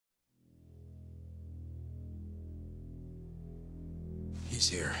He's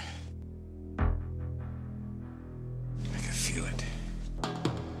here. I can feel it.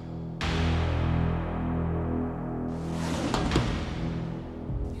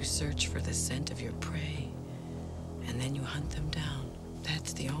 You search for the scent of your prey, and then you hunt them down.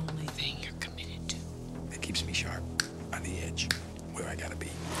 That's the only thing you're committed to. It keeps me sharp, on the edge, where I gotta be.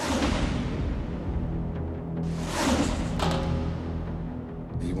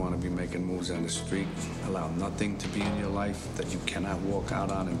 You want to be making moves on the street, allow nothing to be in your life that you cannot walk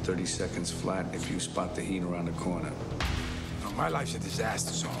out on in 30 seconds flat if you spot the heat around the corner. No, my life's a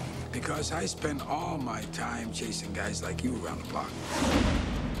disaster zone because I spend all my time chasing guys like you around the block.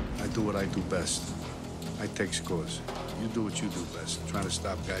 I do what I do best. I take scores. You do what you do best, trying to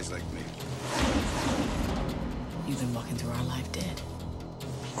stop guys like me. You've been walking through our life dead.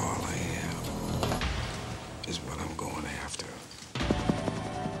 All I am is what I'm going after.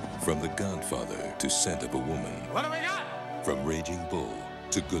 From The Godfather to Scent of a Woman. What do we got? From Raging Bull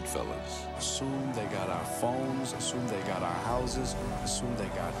to Goodfellas. Assume they got our phones, assume they got our houses, assume they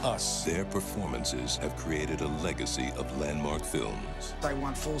got us. Their performances have created a legacy of landmark films. I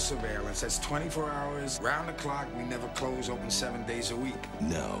want full surveillance. That's 24 hours, round the clock. We never close, open 7 days a week.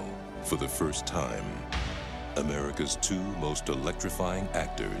 Now, for the first time, America's two most electrifying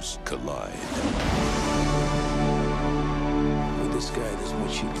actors collide. With this guy, there's more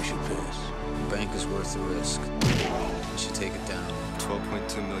cheap you should pass. The bank is worth the risk. You should take it down.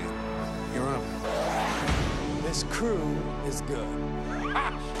 12.2 million. You're up. This crew is good.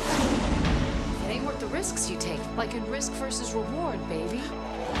 It ain't worth the risks you take. Like in risk versus reward, baby.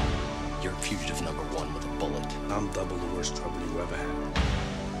 You're fugitive number one with a bullet. I'm double the worst trouble you ever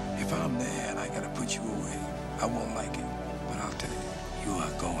had. If I'm there and I gotta put you away, I won't like it. But I'll tell you, you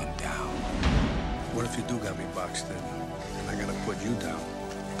are going down. What if you do got me boxed in, and I gotta put you down?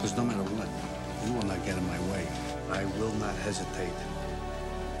 Because no matter what, you will not get in my way. I will not hesitate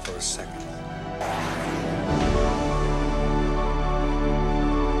for a second.